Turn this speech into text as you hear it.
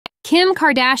Kim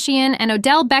Kardashian and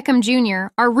Odell Beckham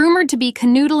Jr. are rumored to be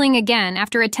canoodling again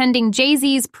after attending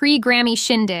Jay-Z's pre-Grammy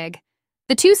shindig.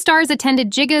 The two stars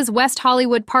attended Jigga's West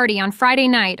Hollywood party on Friday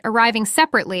night, arriving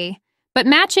separately, but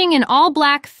matching in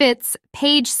all-black fits,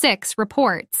 Page 6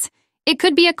 reports. It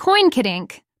could be a coin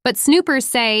kidink, but snoopers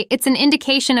say it's an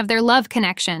indication of their love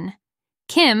connection.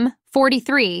 Kim,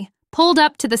 43, pulled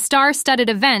up to the star-studded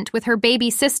event with her baby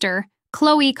sister,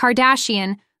 Khloe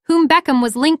Kardashian, whom Beckham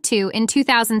was linked to in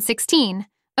 2016,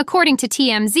 according to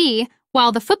TMZ,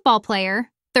 while the football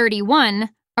player, 31,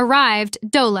 arrived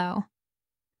dolo.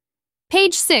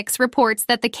 Page 6 reports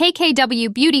that the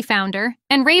KKW beauty founder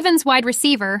and Ravens wide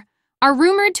receiver are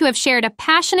rumored to have shared a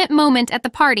passionate moment at the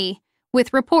party,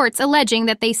 with reports alleging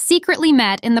that they secretly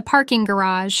met in the parking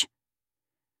garage.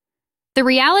 The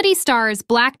reality star's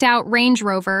blacked-out Range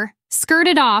Rover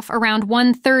skirted off around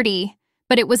 1:30,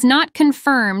 but it was not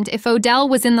confirmed if Odell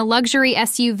was in the luxury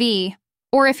SUV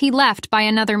or if he left by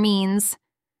another means.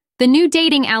 The new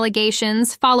dating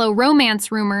allegations follow romance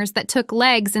rumors that took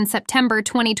legs in September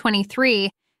 2023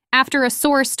 after a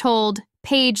source told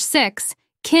Page 6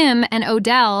 Kim and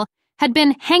Odell had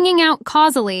been hanging out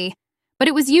causally, but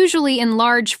it was usually in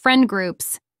large friend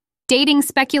groups. Dating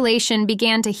speculation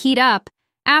began to heat up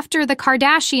after the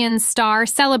Kardashian star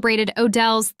celebrated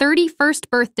Odell's 31st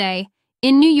birthday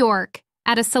in New York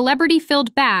at a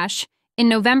celebrity-filled bash in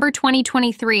November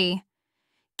 2023.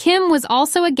 Kim was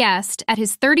also a guest at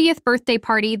his 30th birthday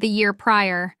party the year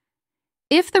prior.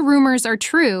 If the rumors are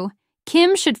true,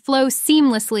 Kim should flow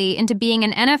seamlessly into being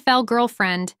an NFL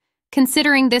girlfriend,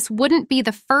 considering this wouldn't be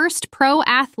the first pro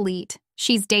athlete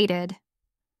she's dated.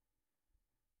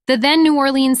 The then New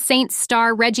Orleans Saints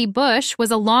star Reggie Bush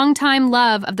was a longtime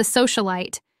love of the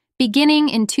socialite, beginning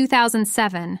in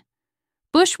 2007.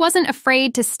 Bush wasn't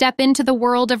afraid to step into the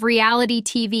world of reality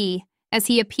TV as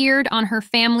he appeared on her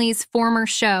family's former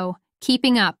show,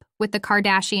 Keeping Up with the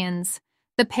Kardashians.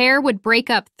 The pair would break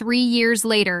up 3 years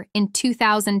later in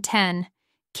 2010.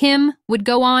 Kim would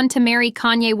go on to marry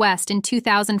Kanye West in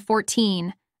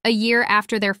 2014, a year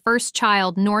after their first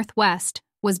child, Northwest,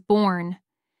 was born.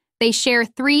 They share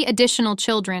 3 additional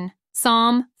children,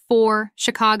 Psalm, 4,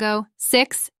 Chicago,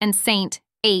 6, and Saint,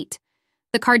 8.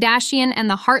 The Kardashian and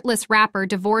the heartless rapper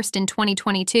divorced in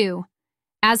 2022.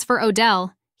 As for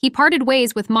Odell, he parted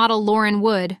ways with model Lauren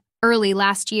Wood early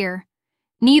last year.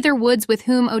 Neither Woods with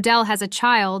whom Odell has a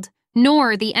child,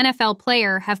 nor the NFL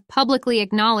player have publicly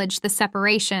acknowledged the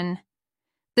separation.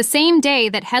 The same day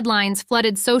that headlines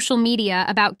flooded social media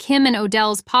about Kim and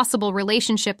Odell's possible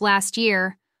relationship last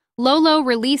year, Lolo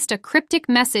released a cryptic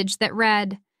message that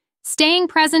read, "Staying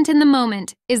present in the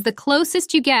moment is the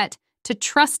closest you get to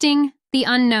trusting the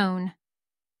unknown."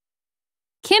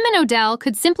 Kim and Odell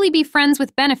could simply be friends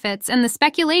with benefits, and the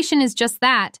speculation is just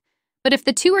that. But if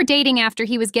the two are dating after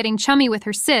he was getting chummy with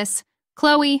her sis,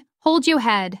 Khloe, hold your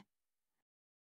head.